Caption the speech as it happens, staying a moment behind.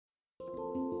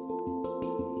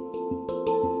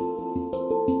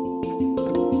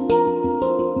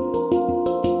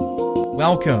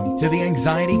Welcome to the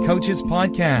Anxiety Coaches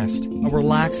Podcast, a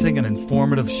relaxing and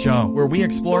informative show where we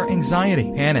explore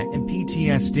anxiety, panic, and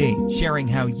PTSD, sharing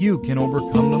how you can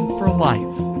overcome them for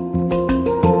life.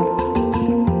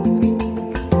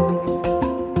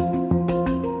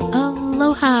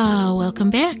 Aloha!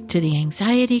 Welcome back to the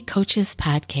Anxiety Coaches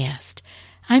Podcast.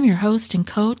 I'm your host and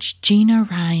coach, Gina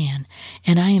Ryan,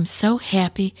 and I am so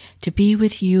happy to be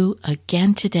with you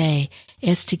again today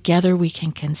as together we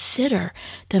can consider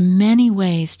the many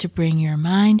ways to bring your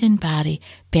mind and body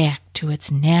back to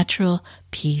its natural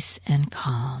peace and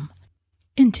calm.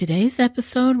 In today's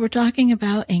episode, we're talking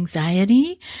about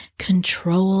anxiety,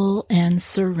 control, and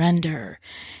surrender.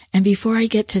 And before I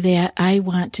get to that, I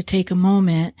want to take a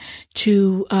moment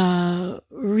to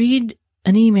read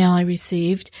an email I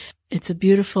received. It's a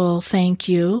beautiful thank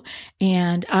you,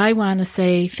 and I want to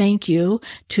say thank you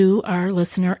to our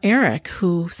listener, Eric,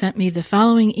 who sent me the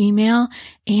following email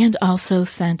and also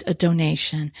sent a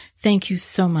donation. Thank you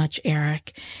so much,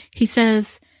 Eric. He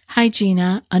says, "Hi,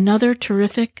 Gina. Another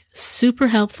terrific, super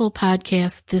helpful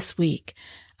podcast this week.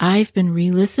 I've been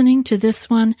re-listening to this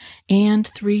one and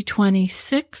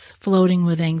 326, Floating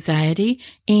with Anxiety,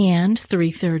 and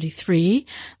 333,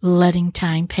 Letting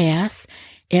Time Pass,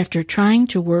 after trying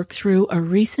to work through a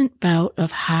recent bout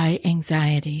of high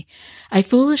anxiety. I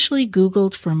foolishly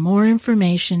Googled for more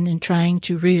information in trying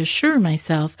to reassure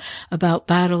myself about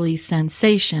bodily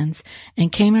sensations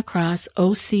and came across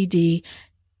OCD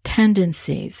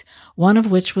tendencies, one of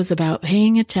which was about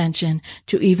paying attention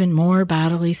to even more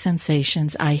bodily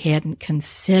sensations I hadn't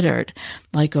considered,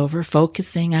 like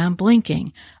over-focusing on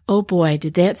blinking. Oh boy,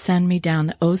 did that send me down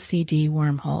the OCD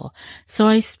wormhole. So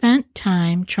I spent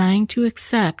time trying to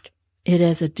accept it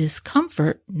as a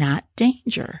discomfort, not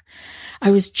danger. I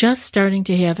was just starting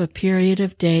to have a period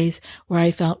of days where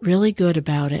I felt really good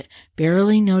about it,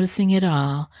 barely noticing it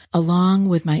all, along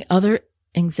with my other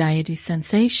anxiety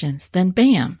sensations. Then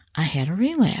bam, I had a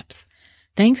relapse.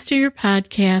 Thanks to your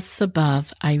podcasts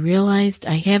above, I realized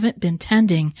I haven't been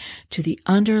tending to the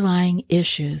underlying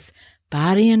issues,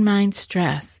 body and mind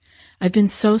stress. I've been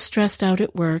so stressed out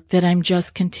at work that I'm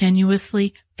just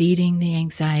continuously feeding the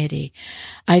anxiety.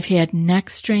 I've had neck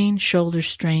strain, shoulder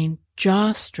strain,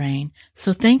 jaw strain,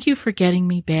 so thank you for getting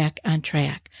me back on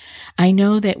track. I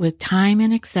know that with time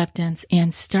and acceptance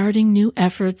and starting new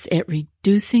efforts at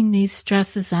reducing these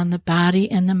stresses on the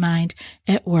body and the mind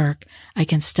at work, I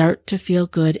can start to feel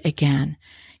good again.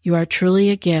 You are truly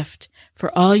a gift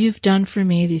for all you've done for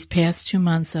me these past 2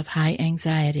 months of high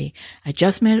anxiety. I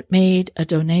just made a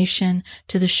donation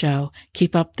to the show.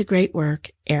 Keep up the great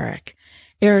work, Eric."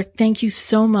 Eric, thank you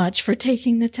so much for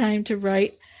taking the time to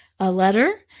write a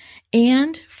letter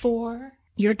and for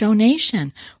your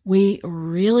donation. We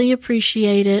really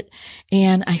appreciate it,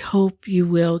 and I hope you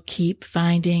will keep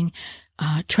finding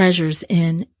treasures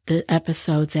in the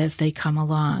episodes as they come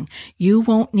along. You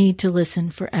won't need to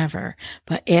listen forever,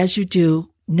 but as you do,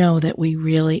 know that we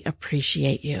really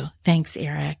appreciate you. Thanks,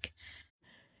 Eric.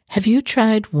 Have you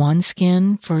tried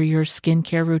OneSkin for your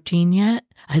skincare routine yet?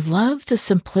 I love the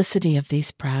simplicity of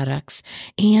these products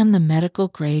and the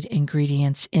medical-grade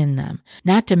ingredients in them,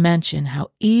 not to mention how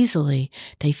easily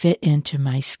they fit into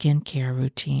my skincare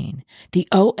routine. The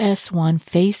OS1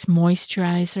 Face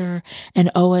Moisturizer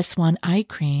and OS1 Eye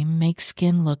Cream make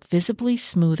skin look visibly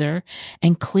smoother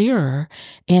and clearer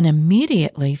and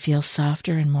immediately feel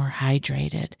softer and more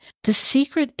hydrated. The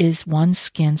secret is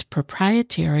OneSkin's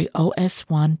proprietary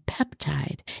OS1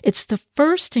 peptide. It's the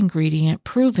first ingredient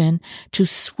proven to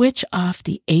switch off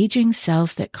the aging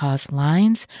cells that cause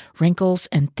lines, wrinkles,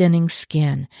 and thinning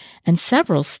skin, and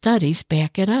several studies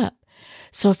back it up.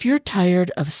 So if you're tired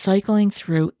of cycling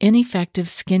through ineffective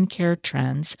skincare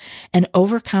trends and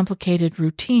overcomplicated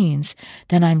routines,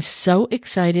 then I'm so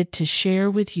excited to share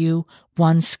with you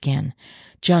OneSkin,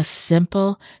 just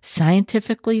simple,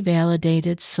 scientifically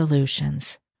validated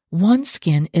solutions.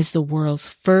 OneSkin is the world's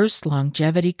first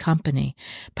longevity company.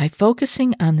 By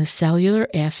focusing on the cellular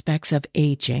aspects of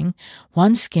aging,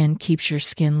 OneSkin keeps your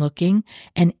skin looking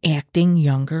and acting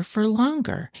younger for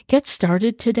longer. Get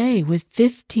started today with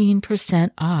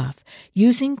 15% off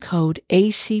using code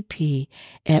ACP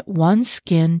at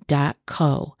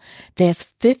oneskin.co. That's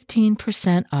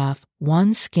 15% off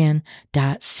oneskin.co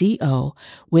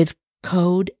with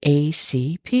code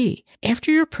ACP.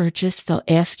 After your purchase, they'll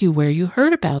ask you where you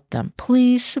heard about them.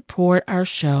 Please support our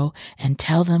show and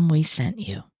tell them we sent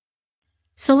you.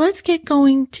 So let's get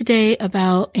going today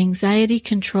about anxiety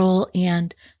control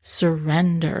and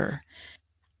surrender.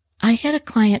 I had a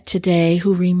client today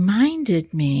who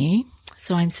reminded me,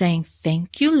 so I'm saying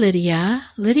thank you, Lydia.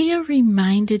 Lydia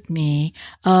reminded me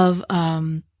of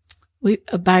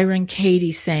Byron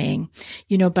Katie saying.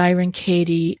 Byron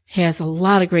Katie has a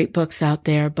lot of great books out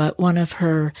there, but one of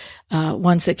her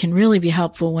ones that can really be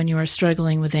helpful when you are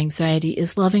struggling with anxiety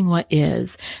is Loving What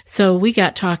Is. So we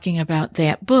got talking about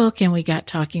that book, and we got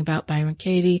talking about Byron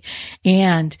Katie,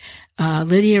 and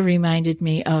Lydia reminded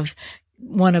me of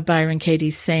one of Byron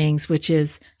Katie's sayings, which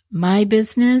is, my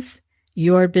business,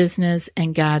 your business,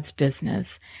 and God's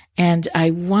business. And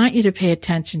I want you to pay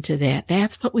attention to that.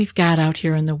 That's what we've got out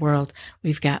here in the world.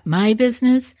 We've got my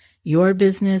business, your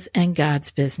business, and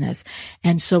God's business.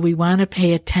 And so we want to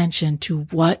pay attention to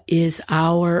what is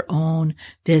our own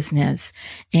business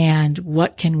and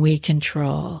what can we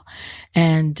control.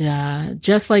 And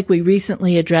just like we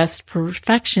recently addressed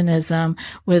perfectionism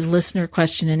with listener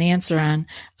question and answer on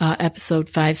episode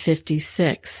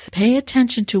 556, pay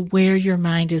attention to where your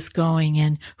mind is going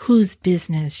and whose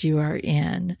business you are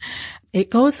in. It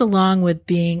goes along with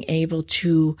being able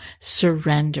to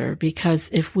surrender, because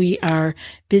if we are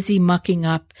busy mucking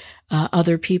up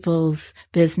other people's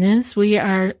business, we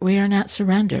are not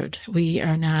surrendered. We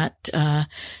are not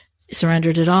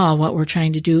surrendered at all. What we're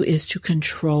trying to do is to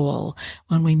control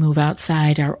when we move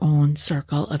outside our own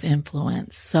circle of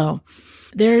influence. So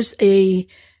there's a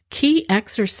key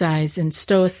exercise in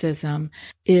Stoicism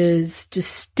is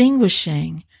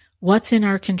distinguishing what's in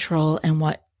our control and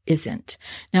what isn't.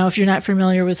 Now, if you're not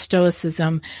familiar with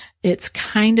Stoicism, it's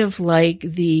kind of like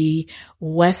the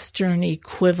Western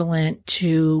equivalent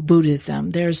to Buddhism.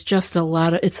 There's just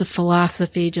it's a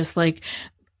philosophy, just like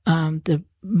the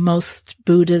most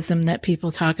Buddhism that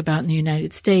people talk about in the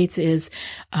United States is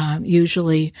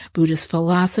usually Buddhist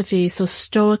philosophy. So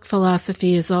Stoic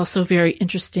philosophy is also very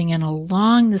interesting and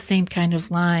along the same kind of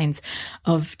lines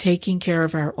of taking care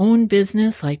of our own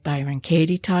business, like Byron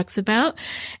Katie talks about,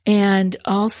 and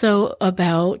also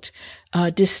about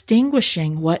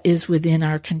distinguishing what is within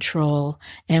our control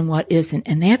and what isn't.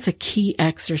 And that's a key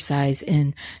exercise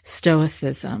in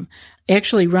Stoicism.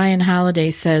 Actually, Ryan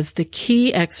Holiday says the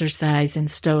key exercise in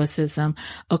Stoicism,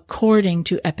 according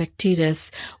to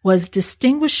Epictetus, was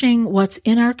distinguishing what's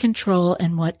in our control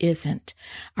and what isn't.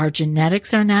 Our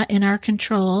genetics are not in our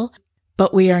control,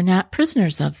 but we are not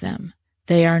prisoners of them.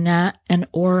 They are not an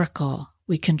oracle.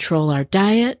 We control our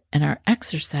diet and our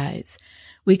exercise.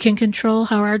 We can control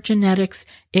how our genetics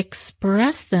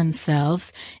express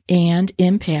themselves and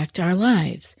impact our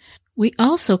lives. We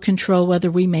also control whether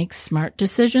we make smart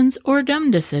decisions or dumb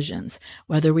decisions,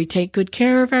 whether we take good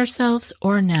care of ourselves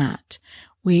or not.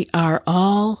 We are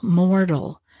all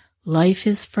mortal. Life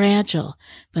is fragile,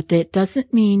 but that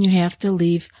doesn't mean you have to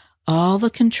leave all the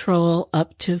control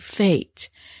up to fate.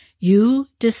 You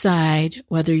decide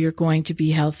whether you're going to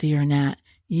be healthy or not.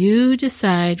 You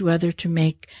decide whether to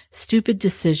make stupid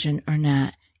decision or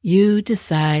not. You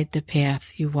decide the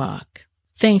path you walk.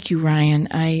 Thank you, Ryan.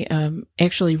 I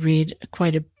actually read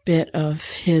quite a bit of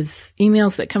his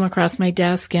emails that come across my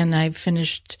desk, and I've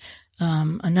finished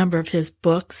a number of his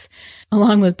books,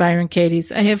 along with Byron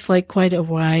Katie's. I have quite a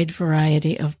wide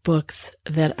variety of books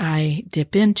that I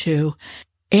dip into.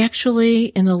 Actually,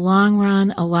 in the long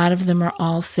run, a lot of them are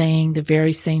all saying the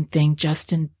very same thing,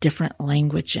 just in different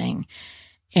languaging.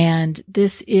 And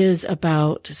this is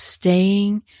about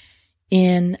staying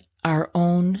in our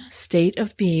own state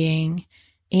of being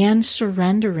and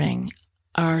surrendering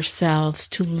ourselves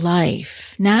to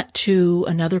life, not to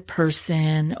another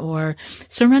person. Or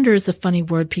surrender is a funny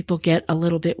word. People get a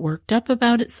little bit worked up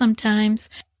about it sometimes.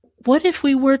 What if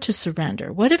we were to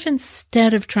surrender? What if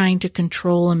instead of trying to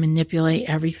control and manipulate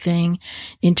everything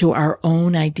into our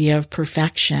own idea of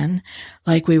perfection,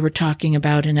 like we were talking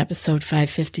about in episode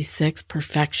 556,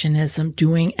 perfectionism,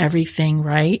 doing everything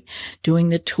right, doing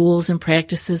the tools and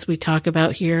practices we talk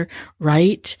about here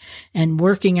right, and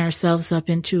working ourselves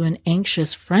up into an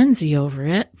anxious frenzy over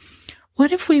it,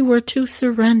 what if we were to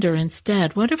surrender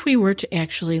instead? What if we were to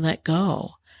actually let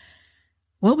go?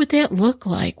 What would that look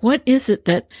like? What is it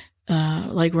that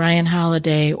like Ryan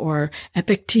Holiday or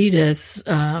Epictetus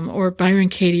or Byron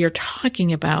Katie are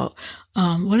talking about?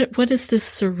 What does this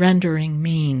surrendering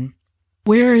mean?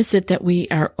 Where is it that we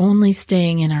are only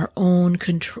staying in our own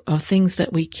control, things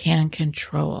that we can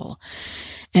control?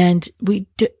 And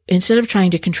instead of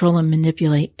trying to control and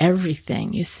manipulate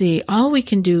everything, you see, all we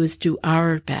can do is do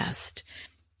our best,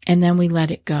 and then we let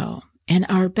it go. And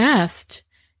our best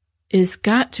is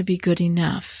got to be good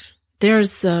enough.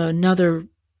 There's another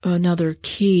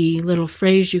key little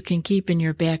phrase you can keep in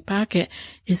your back pocket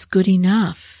is good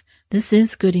enough. This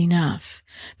is good enough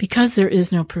because there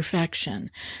is no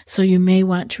perfection. So you may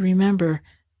want to remember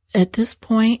at this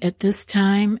point, at this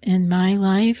time in my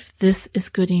life, this is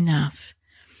good enough.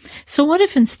 So what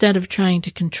if instead of trying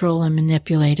to control and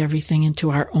manipulate everything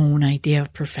into our own idea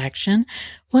of perfection,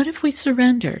 what if we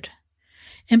surrendered?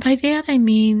 And by that I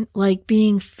mean like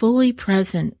being fully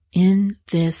present in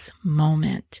this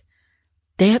moment.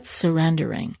 That's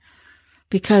surrendering.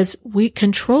 Because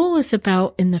control is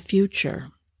about in the future.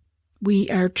 We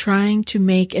are trying to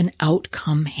make an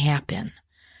outcome happen.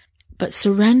 But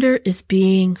surrender is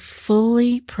being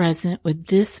fully present with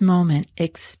this moment,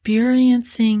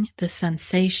 experiencing the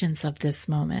sensations of this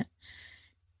moment,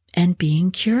 and being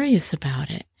curious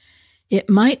about it. It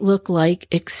might look like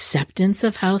acceptance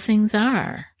of how things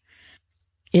are.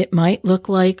 It might look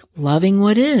like loving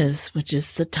what is, which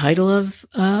is the title of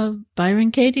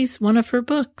Byron Katie's one of her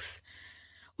books.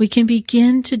 We can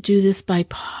begin to do this by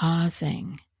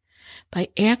pausing, by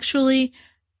actually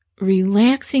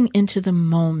relaxing into the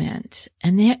moment,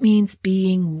 and that means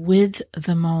being with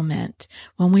the moment.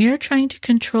 When we are trying to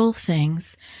control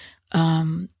things,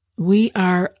 we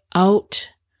are out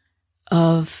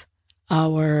of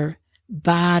our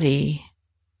body.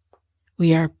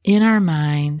 We are in our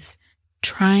minds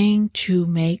trying to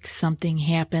make something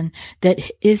happen that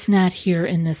is not here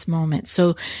in this moment.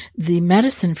 So the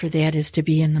medicine for that is to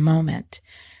be in the moment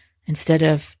instead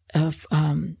of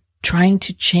trying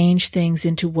to change things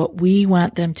into what we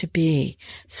want them to be.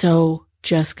 So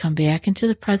just come back into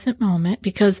the present moment,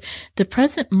 because the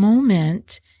present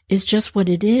moment is just what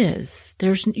it is.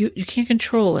 You can't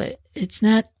control it. It's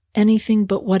not anything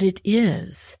but what it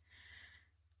is.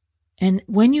 And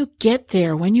when you get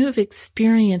there, when you have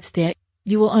experienced that,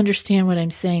 you will understand what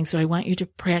I'm saying. So I want you to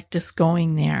practice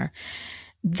going there.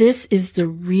 This is the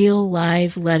real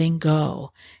live letting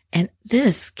go. And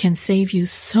this can save you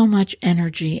so much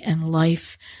energy and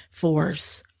life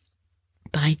force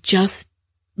by just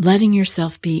letting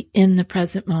yourself be in the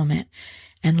present moment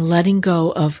and letting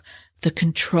go of the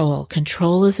control.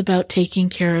 Control is about taking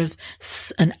care of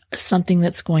something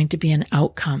that's going to be an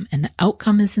outcome, and the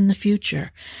outcome is in the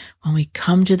future. When we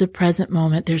come to the present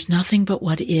moment, there's nothing but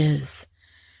what is.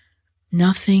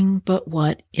 Nothing but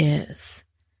what is.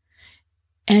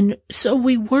 And so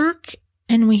we work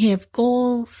and we have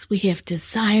goals, we have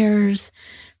desires,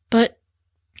 but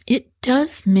it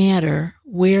does matter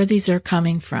where these are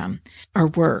coming from. Our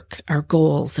work, our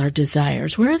goals, our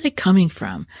desires, where are they coming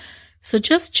from? So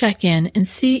just check in and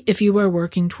see if you are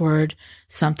working toward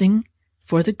something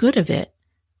for the good of it,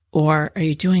 or are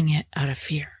you doing it out of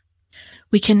fear?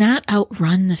 We cannot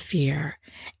outrun the fear.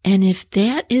 And if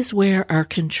that is where our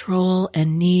control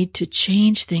and need to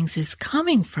change things is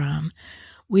coming from,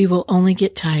 we will only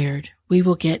get tired. We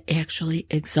will get actually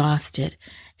exhausted,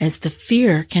 as the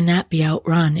fear cannot be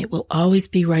outrun. It will always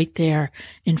be right there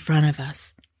in front of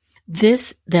us.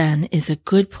 This then is a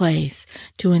good place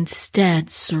to instead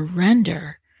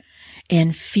surrender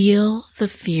and feel the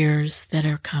fears that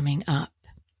are coming up.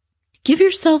 Give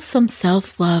yourself some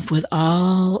self-love with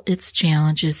all its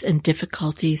challenges and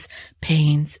difficulties,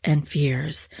 pains, and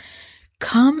fears.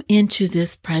 Come into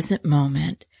this present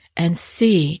moment and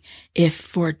see if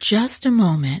for just a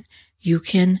moment you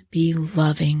can be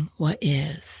loving what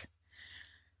is.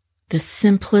 The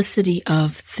simplicity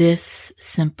of this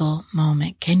simple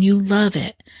moment. Can you love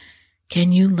it?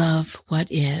 Can you love what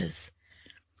is?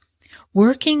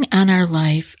 Working on our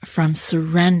life from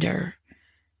surrender,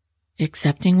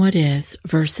 accepting what is,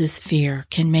 versus fear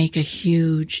can make a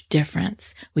huge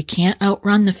difference. We can't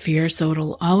outrun the fear, so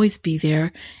it'll always be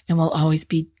there and we'll always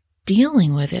be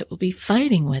dealing with it. We'll be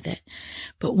fighting with it.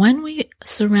 But when we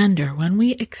surrender, when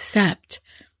we accept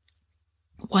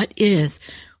what is,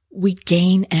 we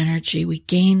gain energy, we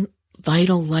gain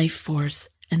vital life force,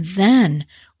 and then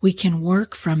we can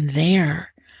work from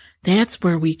there. That's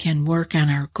where we can work on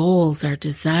our goals, our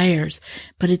desires,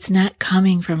 but it's not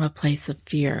coming from a place of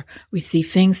fear. We see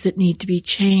things that need to be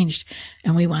changed,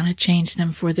 and we want to change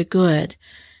them for the good,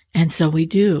 and so we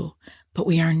do, but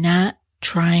we are not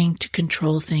trying to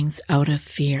control things out of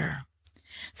fear.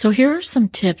 So here are some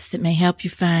tips that may help you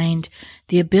find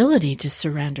the ability to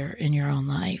surrender in your own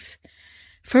life.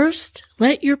 First,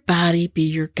 let your body be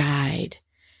your guide.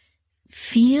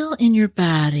 Feel in your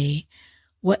body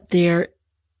what there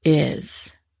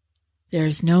is.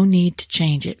 There's no need to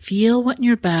change it. Feel what in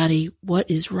your body,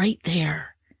 what is right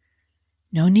there.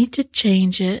 No need to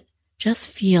change it. Just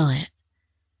feel it.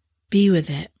 Be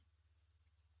with it.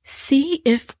 See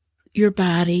if your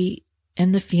body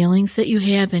and the feelings that you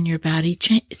have in your body,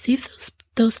 see if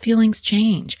those feelings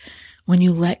change when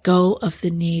you let go of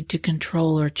the need to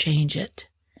control or change it.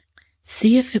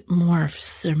 See if it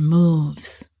morphs or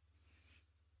moves.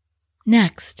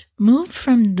 Next, move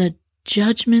from the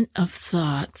judgment of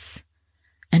thoughts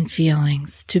and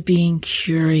feelings to being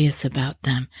curious about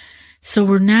them. So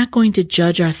we're not going to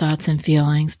judge our thoughts and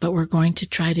feelings, but we're going to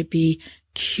try to be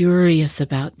curious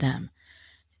about them.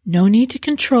 No need to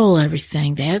control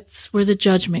everything. That's where the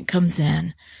judgment comes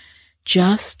in.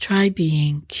 Just try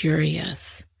being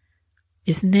curious.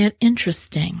 Isn't that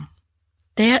interesting?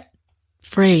 That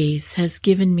phrase has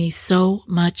given me so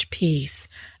much peace.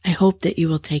 I hope that you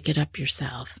will take it up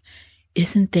yourself.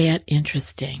 Isn't that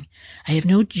interesting? I have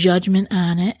no judgment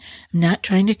on it. I'm not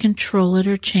trying to control it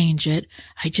or change it.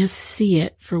 I just see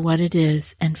it for what it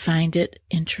is and find it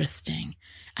interesting.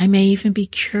 I may even be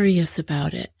curious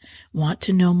about it, want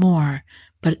to know more,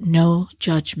 but no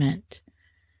judgment.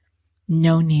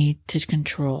 No need to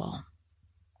control.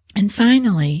 And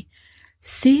finally,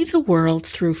 see the world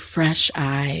through fresh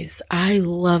eyes. I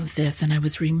love this, and I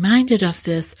was reminded of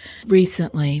this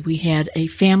recently. We had a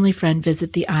family friend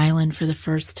visit the island for the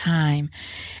first time,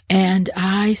 and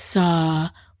I saw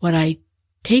what I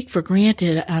take for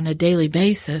granted on a daily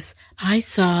basis. I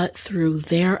saw it through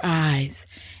their eyes,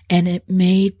 and it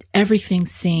made everything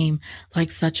seem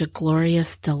like such a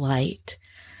glorious delight.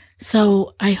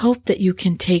 So I hope that you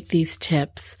can take these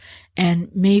tips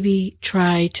and maybe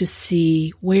try to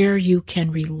see where you can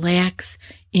relax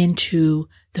into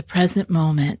the present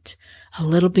moment a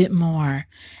little bit more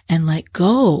and let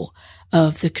go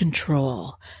of the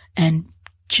control and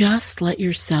just let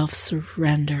yourself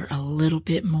surrender a little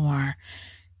bit more.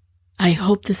 I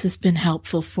hope this has been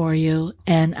helpful for you,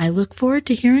 and I look forward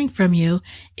to hearing from you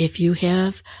if you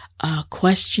have a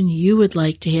question you would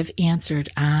like to have answered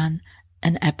on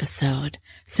an episode.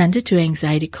 Send it to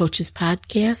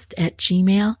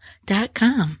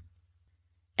anxietycoachespodcast@gmail.com.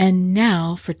 And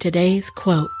now for today's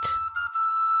quote.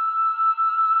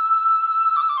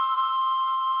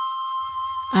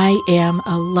 I am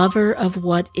a lover of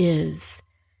what is,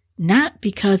 not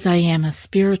because I am a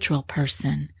spiritual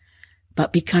person,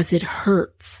 but because it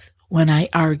hurts when I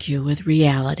argue with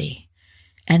reality.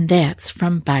 And that's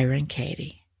from Byron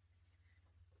Katie.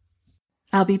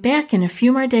 I'll be back in a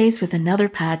few more days with another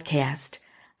podcast.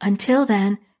 Until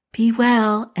then, be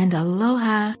well and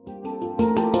aloha.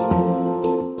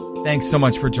 Thanks so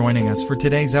much for joining us for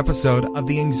today's episode of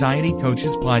the Anxiety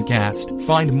Coaches Podcast.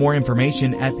 Find more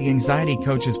information at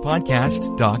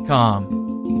theanxietycoachespodcast.com.